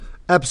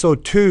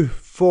Episode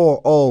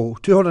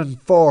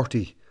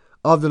 240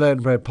 of the Loud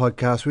and Proud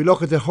podcast. We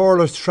look at the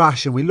hurlers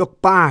thrashing. We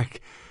look back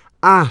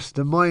at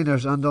the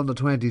minors and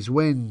under-20s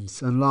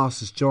wins and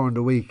losses during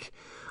the week.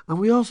 And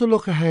we also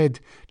look ahead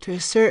to a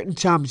certain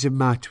championship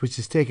match which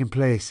is taking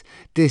place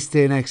this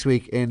day next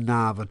week in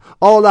Navan.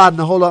 All that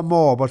and a whole lot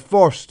more. But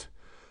first,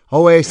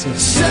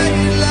 Oasis. Say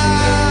it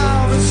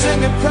loud and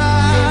sing it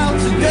proud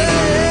today.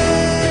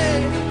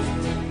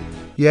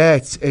 Yeah,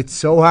 it's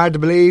so hard to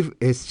believe.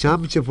 It's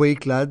championship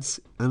week, lads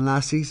and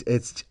lassies.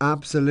 It's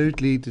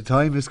absolutely, the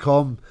time has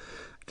come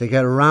to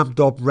get ramped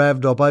up,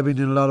 revved up. I've been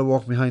doing a lot of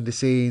work behind the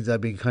scenes.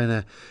 I've been kind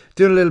of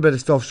doing a little bit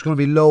of stuff. There's going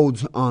to be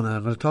loads on it.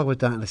 I'm going to talk about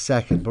that in a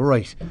second. But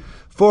right,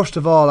 first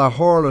of all, our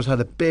hurlers had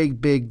a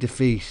big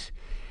defeat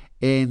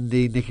in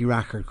the Nickey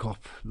Rackard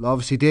Cup.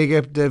 Obviously,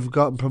 they've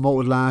gotten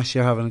promoted last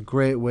year, having a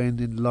great win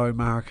in the Laurie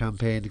Maher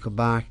campaign to come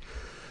back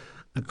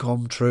and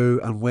come through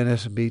and win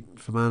it and beat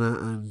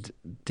Fermanagh, and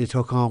they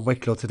took on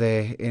Wicklow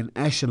today in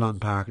Echelon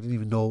Park. I didn't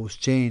even know it was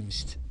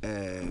changed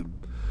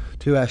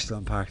to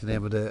Echelon Park, the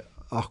name of the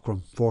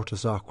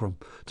Fortress Ockram,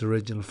 the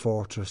original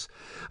fortress.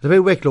 The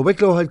big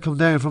Wicklow had come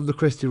down from the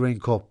Christy Ring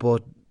Cup,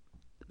 but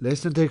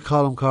listening to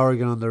Colin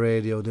Corrigan on the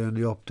radio doing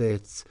the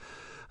updates,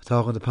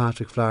 talking to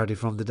Patrick Flaherty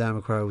from the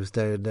Democrat who was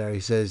down there, he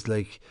says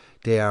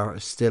they are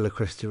still a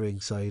Christy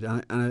Ring side,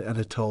 and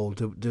I told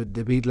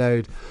they beat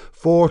Louth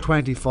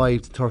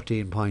 425 to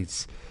 13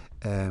 points.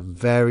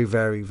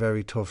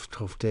 Very tough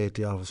day at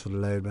the office for the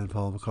Louth men,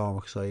 Paul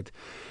McCormick side.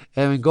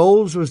 In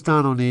goals was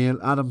Dan O'Neill,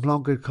 Adam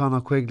Plunkett,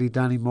 Conor Quigley,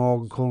 Danny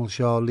Morgan, Colin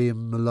Shaw,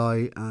 Liam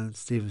Malloy and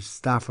Stephen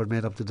Stafford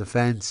made up the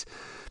defence.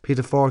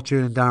 Peter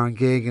Fortune and Darren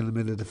Gig in the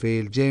middle of the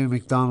field. Jamie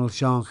McDonald,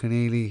 Sean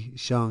Keneally,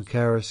 Sean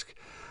Kerrisk,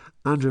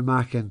 Andrew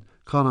Mackin,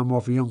 Conor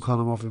Murphy, young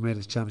Conor Murphy made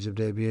his championship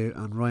debut,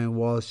 and Ryan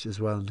Walsh as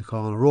well in the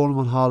corner. Roland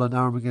Mulholland,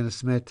 Aaron McGuinness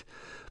Smith,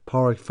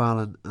 Porrick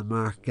Fallon and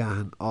Mark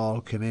Gahan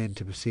all came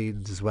into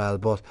proceedings as well.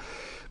 But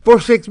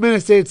first 6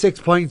 minutes they had 6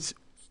 points.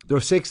 They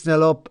were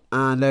 6-0 up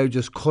and now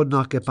just could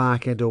not get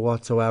back into it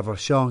whatsoever.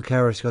 Sean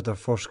Kerris got their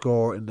first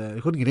score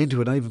couldn't get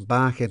into it, not even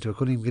back into it,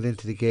 couldn't even get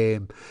into the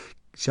game.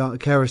 Sean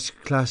Kerris,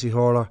 classy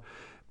hurler,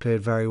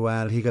 played very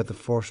well. He got the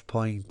first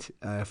point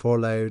for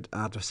Louth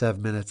after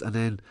 7 minutes, and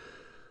then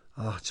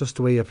just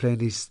the way you're playing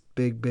these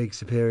big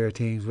superior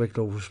teams,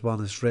 Wicklow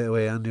responded straight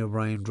away. Andy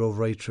O'Brien drove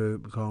right through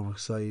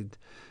McCormick's side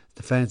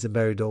defence and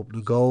buried open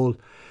the goal.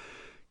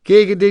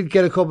 Geoghegan did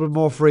get a couple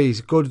more frees,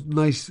 good,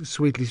 nice,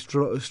 sweetly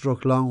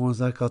struck long ones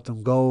that got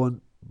them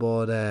going.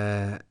 But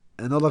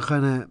another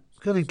kind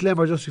of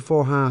glimmer just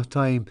before half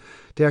time.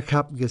 Their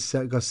captain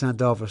got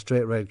sent off a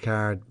straight red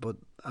card, but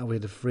we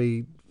had a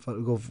free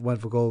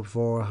went for goal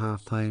before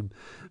half time.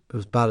 It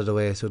was batted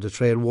away, so they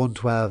trailed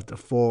 112 to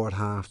 4 at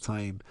half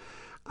time.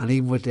 And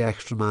even with the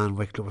extra man,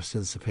 Wicklow were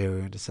still superior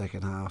in the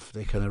second half.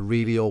 They kind of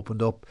really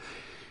opened up.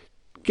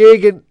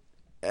 Geoghegan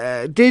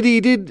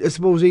did I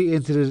suppose eat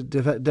into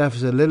the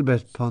deficit a little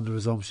bit upon the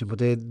resumption, but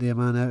the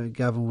man out,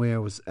 Gavin Weir,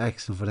 was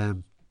excellent for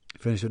them. He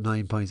finished with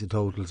 9 points in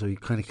total, so he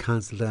kind of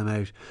cancelled them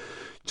out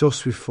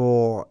just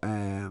before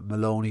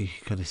Maloney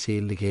kind of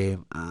sealed the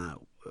game. That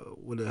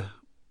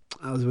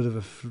was a bit of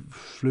a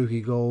fluky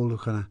goal,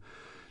 kind of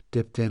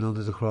dipped in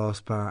under the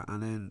crossbar,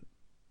 and then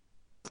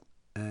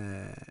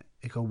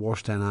it got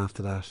worse then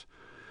after that.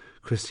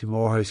 Christy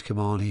Morehouse came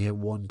on, he hit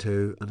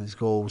 1-2, and his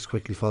goal was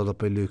quickly followed up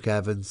by Luke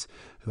Evans,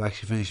 who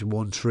actually finished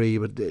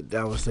 1-3, but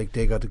that was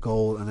they got the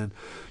goal. And then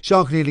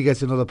Sean Keneally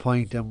gets another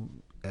point,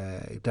 and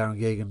Darren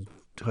Geoghegan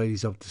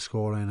tidies up the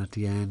scoreline at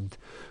the end,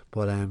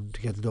 but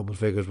to get the double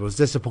figures was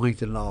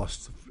disappointing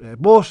loss.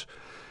 But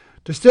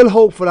there's still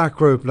hope for that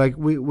group.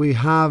 We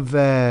have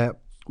a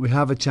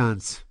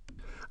chance.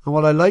 And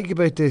what I like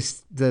about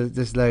this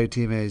Louth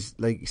team is,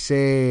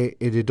 say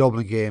in the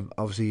Dublin game,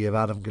 obviously you have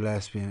Adam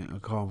Gillespie and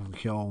Cormac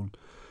Keown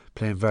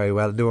playing very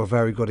well, and they were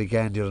very good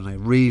again the other night.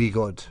 Really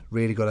good. I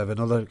have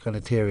another kind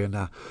of theory on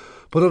that.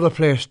 But other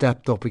players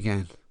stepped up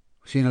again.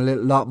 We've seen a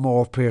lot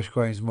more of Pierce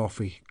Grimes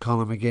Murphy,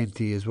 Conor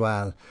McGinty as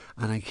well,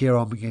 and then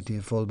Kieran McGinty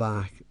in full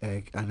back.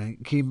 And then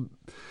Keem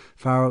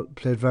Farrell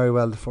played very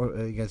well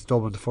against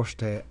Dublin the first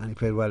day, and he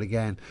played well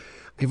again.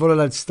 If other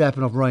lads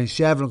stepping up, Ryan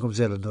Shevlin comes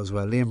in and does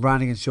well. Liam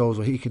Brannigan shows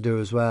what he can do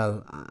as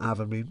well.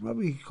 Having been,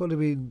 probably could have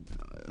been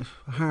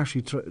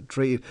harshly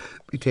treated,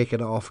 be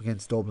taken off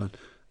against Dublin.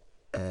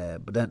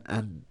 But then,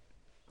 and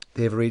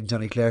David Reid and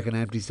Johnny Clark and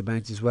empties the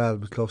bench as well.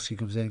 McCluskey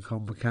comes in,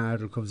 Conor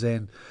McCardle comes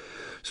in.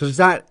 So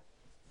there's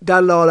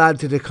that'll all add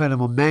to the kind of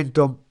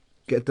momentum,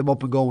 get them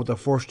up and going with their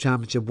first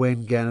championship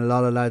win. Getting a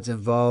lot of lads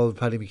involved.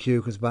 Paddy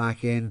McHugh comes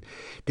back in.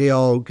 They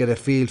all get a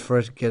feel for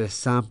it, get a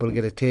sample,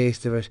 get a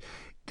taste of it.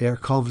 Their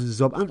confidence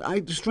is up,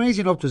 and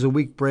strangely enough, there's a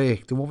week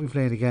break. They won't be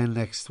playing again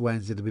next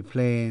Wednesday. They'll be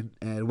playing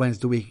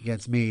Wednesday week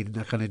against Meath in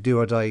that kind of do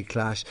or die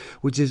clash,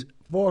 which is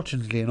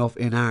fortunately enough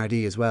in RD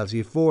as well. So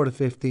you have 4 to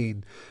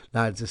 15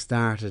 lads that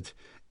started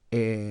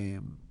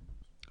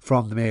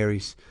from the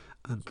Marys,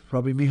 and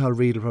probably Micheál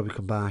Reid will probably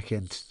come back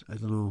in. I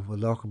don't know. Well,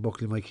 Lorcan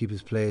Buckley might keep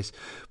his place,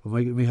 but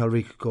Micheál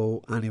Reid could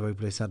go anywhere,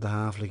 play centre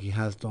half like he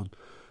has done.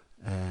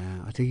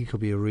 I think he could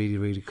be a really,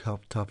 really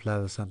top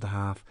level centre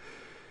half.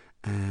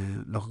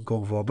 Looking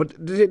going forward. But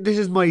this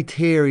is my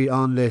theory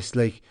on this.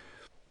 Like,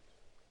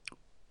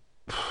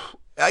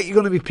 you're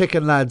going to be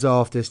picking lads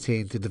off this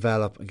team to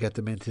develop and get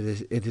them into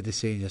the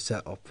senior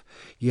setup.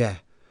 Yeah.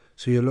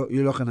 So you're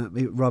looking at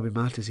Robbie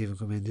Mattis even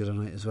come in the other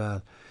night as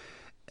well.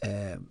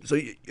 So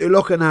you're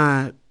looking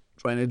at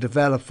trying to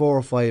develop 4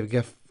 or 5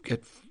 and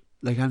get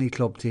like any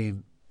club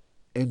team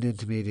in the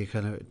intermediate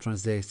kind of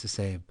translates the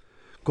same.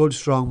 Good,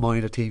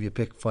 strong-minded team. You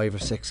pick 5 or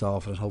 6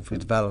 off and hopefully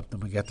develop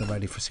them and get them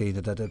ready for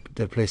senior. That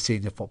they'll play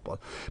senior football.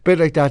 A bit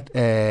like that,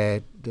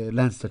 the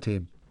Leinster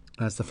team.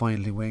 That's the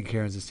final team. Wayne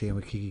Kearns' team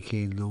with Kiki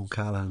Keane, Noam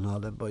Callahan, and all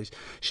them boys.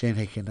 Shane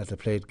Hicken that they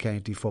played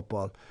county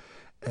football.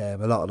 A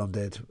lot of them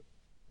did.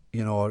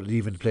 You know, or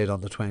even played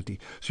under 20.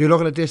 So you're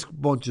looking at this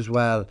bunch as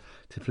well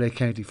to play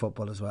county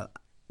football as well.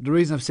 The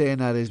reason I'm saying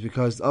that is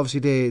because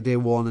obviously they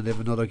won and they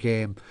have another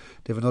game.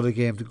 They have another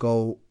game to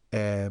go.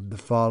 The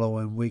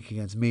following week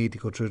against Meath to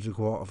go through to the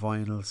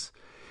quarterfinals.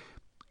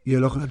 You're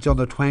looking at the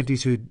under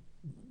 20s who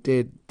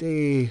they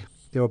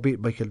were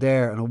beaten by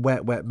Kildare on a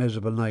wet,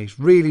 miserable night.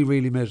 Really,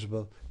 really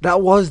miserable.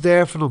 That was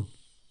there for them.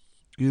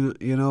 You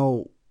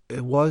know,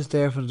 it was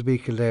there for them to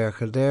beat Kildare.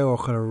 Kildare were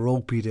kind of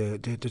ropey.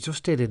 They just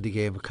stayed in the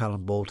game with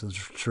Callum Bolton's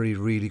 3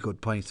 really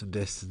good points from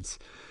distance.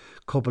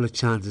 Couple of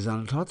chances,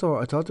 and I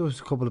thought there was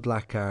a couple of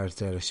black cards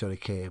there that should have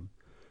came.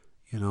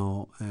 You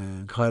know,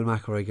 and Kyle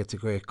McElroy gets a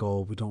great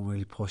goal. We don't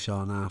really push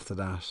on after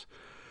that,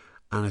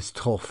 and it's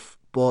tough.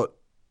 But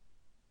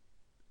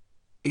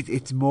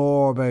it's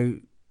more about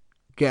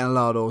getting a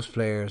lot of those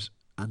players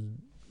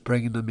and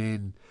bringing them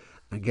in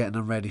and getting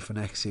them ready for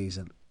next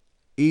season.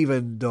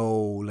 Even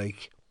though,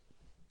 like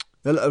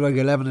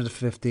 11 of the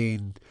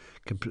 15,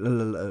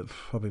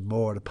 probably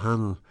more, the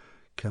panel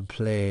can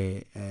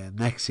play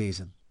next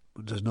season.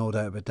 There's no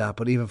doubt about that.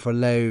 But even for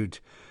Louth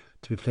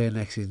to be playing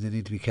next season, they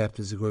need to be kept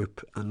as a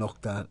group and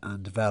looked at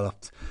and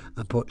developed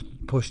and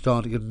pushed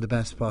on to give them the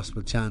best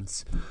possible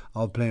chance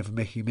of playing for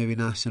Mickey, maybe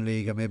National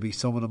League, or maybe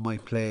some of them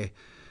might play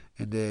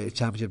in the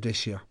Championship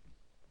this year.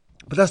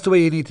 But that's the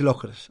way you need to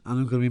look at it. And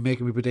I'm going to be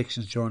making my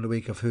predictions during the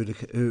week of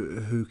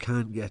who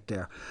can get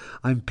there.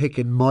 I'm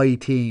picking my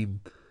team.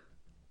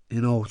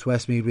 You know, it's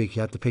Westmeath week.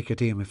 You have to pick your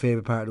team. My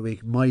favourite part of the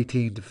week, my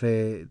team to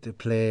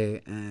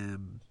play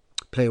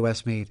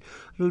Westmeath.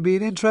 It'll be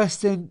an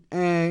interesting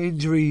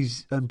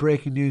injuries and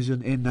breaking news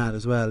in that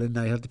as well. In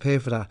that you have to pay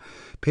for that.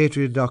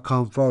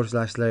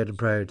 Patreon.com/Loud and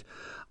Proud.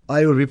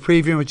 I will be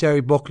previewing with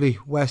Gerry Buckley,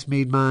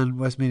 Westmeath man,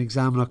 Westmeath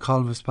examiner,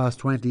 columnist past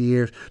 20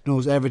 years,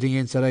 knows everything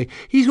inside out.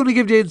 He's going to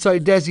give the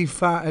insight Desi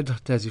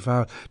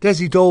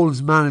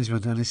Dolan's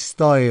management and his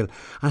style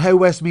and how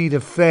Westmeath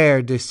have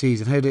fared this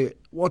season,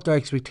 what their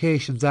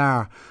expectations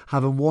are,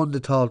 having won the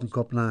Taunton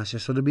Cup last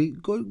year. So there'll be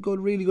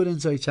really good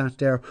insight chat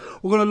there.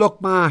 We're going to look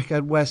back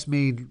at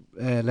Westmeath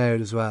Loud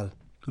as well.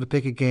 Going to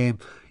pick a game.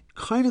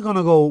 Kind of going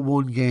to go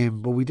one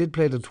game, but we did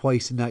play them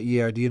twice in that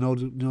year. Do you know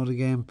the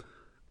game?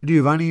 Do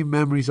you have any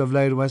memories of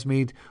Louth and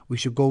Westmeath we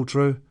should go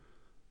through?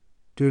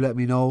 Do let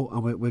me know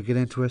and we'll get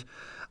into it.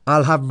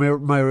 I'll have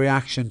my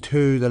reaction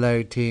to the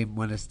Louth team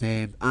when it's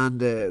named and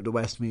the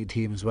Westmeath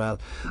team as well.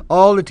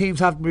 All the teams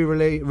have to be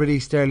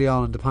released early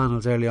on in the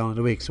panels early on in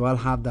the week, so I'll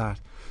have that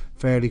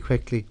fairly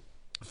quickly,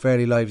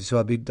 fairly lively, so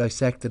I'll be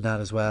dissecting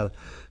that as well.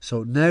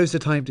 So now's the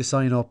time to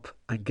sign up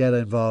and get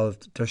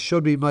involved. There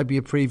might be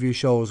a preview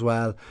show as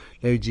well.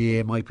 Louth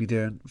GA might be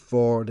doing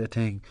for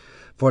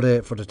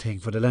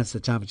the Leinster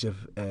Championship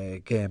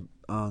game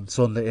on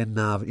Sunday in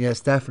Navan.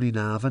 Yes, definitely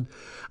Navan.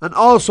 And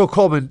also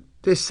coming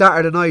this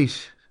Saturday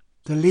night,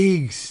 the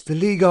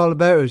league all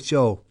about it,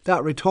 Joe.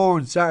 That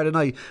returns Saturday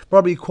night,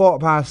 probably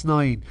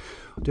 9:15.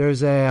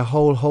 There's a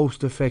whole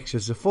host of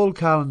fixtures, a full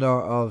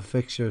calendar of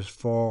fixtures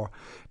for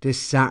this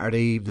Saturday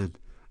evening,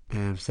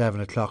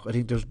 7 o'clock. I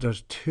think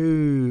there's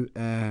 2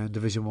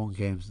 Division 1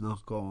 games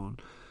not going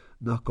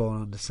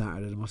on the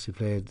Saturday. They must be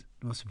played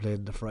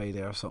on the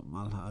Friday or something.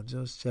 I'll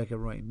just check it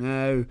right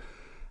now.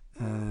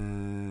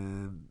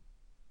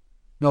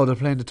 No, they're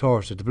playing the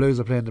Thursday. The Blues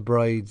are playing the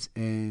Brides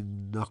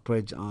in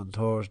Knockbridge on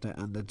Thursday,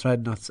 and the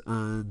Dreadnoughts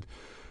and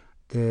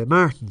the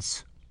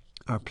Martins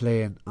are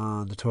playing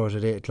on the Thursday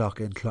at 8 o'clock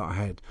in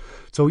Clotterhead.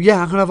 So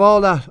yeah, I'm going to have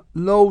all that.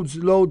 Loads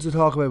to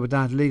talk about with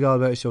that. The League All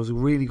About show is a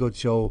really good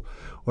show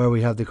where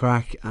we have the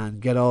crack and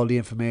get all the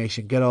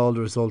information, get all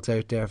the results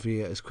out there for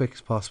you as quick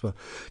as possible.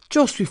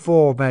 Just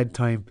before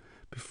bedtime,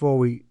 before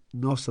we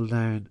nuzzle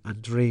down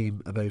and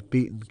dream about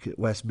beating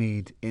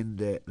Westmeath in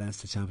the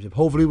Leinster Championship.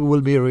 Hopefully it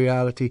will be a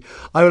reality.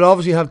 I will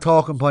obviously have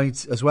talking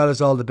points as well as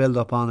all the build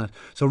up on it.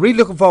 So really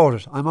looking forward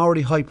to it. I'm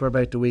already hyper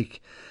about the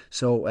week.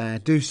 So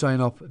do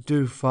sign up,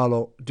 do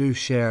follow, do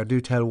share,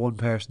 do tell one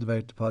person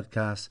about the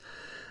podcast,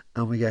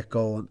 and we get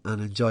going and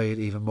enjoy it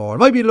even more. It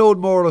might be a load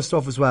more of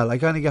stuff as well. I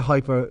kind of get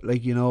hyper,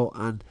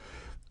 and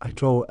I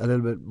throw a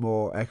little bit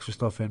more extra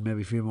stuff in,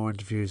 maybe a few more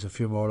interviews, a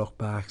few more look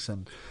backs,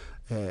 and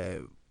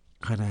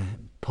kind of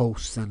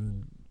posts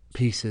and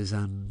pieces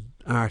and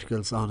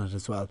articles on it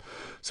as well.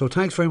 So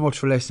thanks very much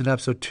for listening to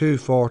episode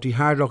 240.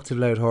 Hard luck to the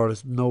Louth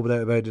Hurlers. No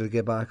doubt about it, they'll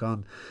get back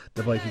on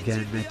the bike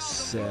again next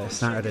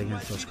Saturday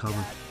against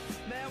Roscommon.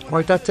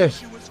 Right, that's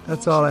it.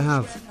 That's all I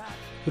have.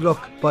 Good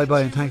luck, bye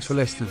bye, and thanks for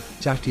listening.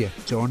 Chat to you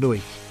during the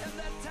week.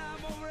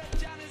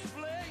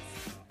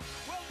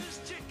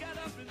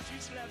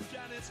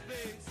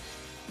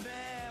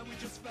 Man, we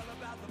just fell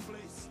about the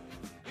place.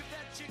 If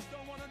that chick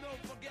don't wanna know,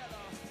 forget her.